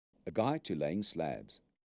a guide to laying slabs.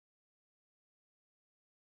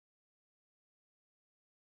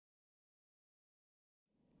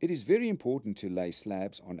 It is very important to lay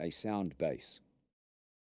slabs on a sound base.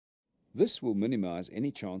 This will minimize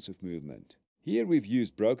any chance of movement. Here we've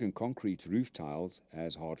used broken concrete roof tiles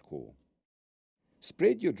as hardcore.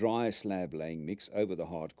 Spread your dry slab laying mix over the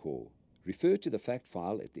hardcore. Refer to the fact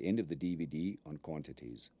file at the end of the DVD on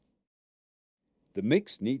quantities. The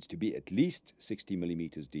mix needs to be at least 60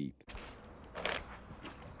 millimeters deep.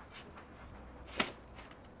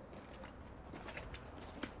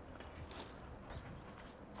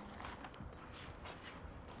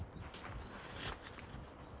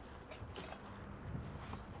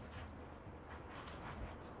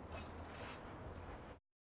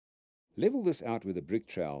 Level this out with a brick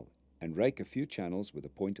trowel and rake a few channels with the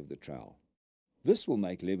point of the trowel. This will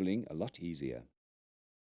make leveling a lot easier.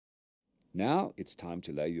 Now it's time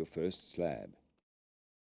to lay your first slab.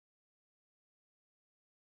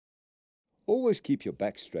 Always keep your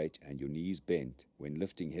back straight and your knees bent when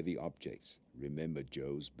lifting heavy objects. Remember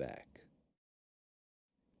Joe's back.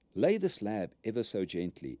 Lay the slab ever so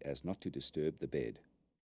gently as not to disturb the bed.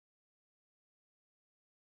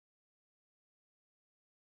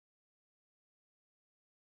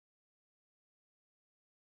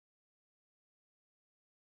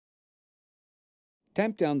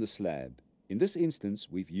 Tamp down the slab. In this instance,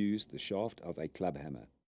 we've used the shaft of a club hammer.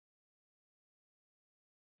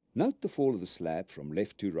 Note the fall of the slab from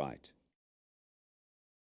left to right.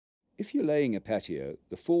 If you're laying a patio,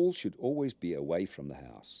 the fall should always be away from the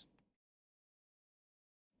house.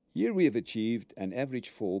 Here we have achieved an average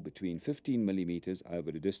fall between 15 millimeters over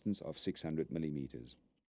a distance of 600 millimeters.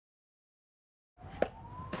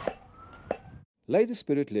 Lay the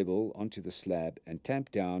spirit level onto the slab and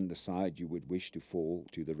tamp down the side you would wish to fall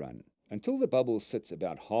to the run, until the bubble sits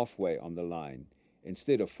about halfway on the line,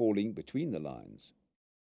 instead of falling between the lines.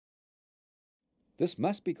 This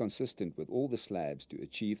must be consistent with all the slabs to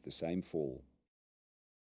achieve the same fall.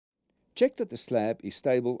 Check that the slab is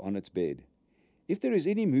stable on its bed. If there is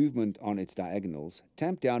any movement on its diagonals,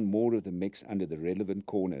 tamp down more of the mix under the relevant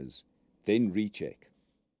corners, then recheck.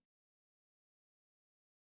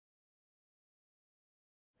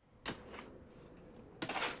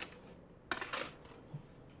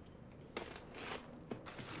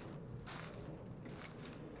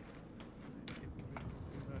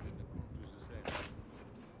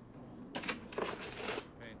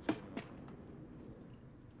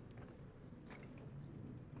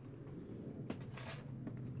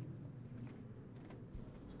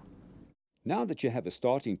 Now that you have a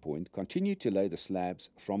starting point, continue to lay the slabs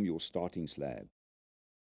from your starting slab.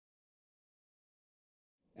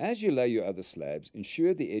 As you lay your other slabs,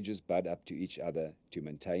 ensure the edges bud up to each other to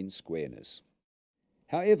maintain squareness.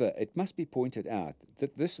 However, it must be pointed out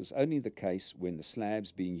that this is only the case when the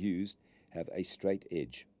slabs being used have a straight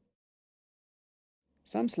edge.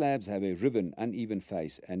 Some slabs have a riven, uneven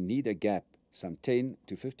face and need a gap some 10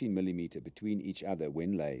 to 15 millimeter between each other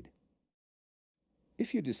when laid.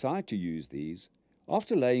 If you decide to use these,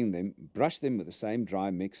 after laying them, brush them with the same dry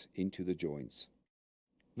mix into the joints.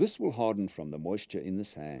 This will harden from the moisture in the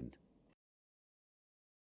sand.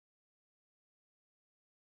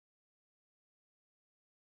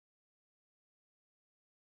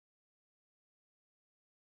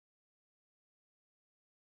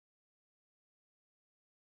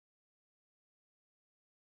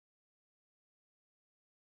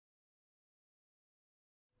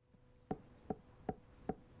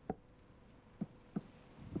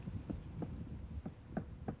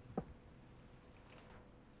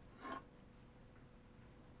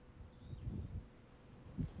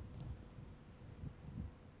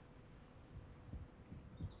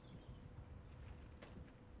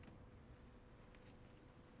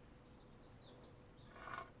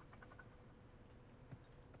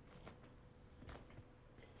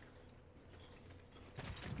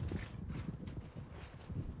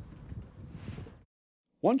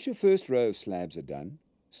 Once your first row of slabs are done,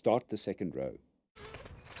 start the second row.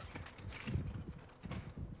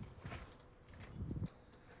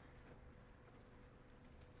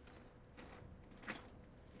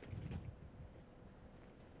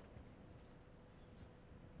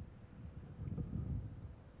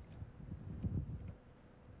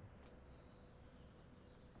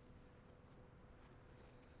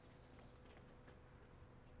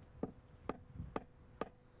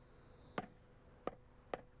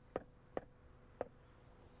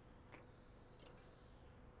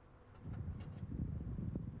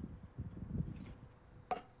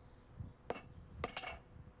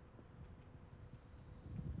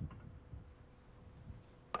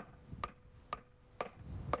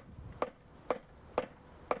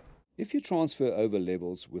 If you transfer over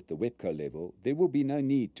levels with the Webco level, there will be no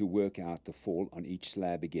need to work out the fall on each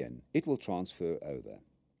slab again. It will transfer over.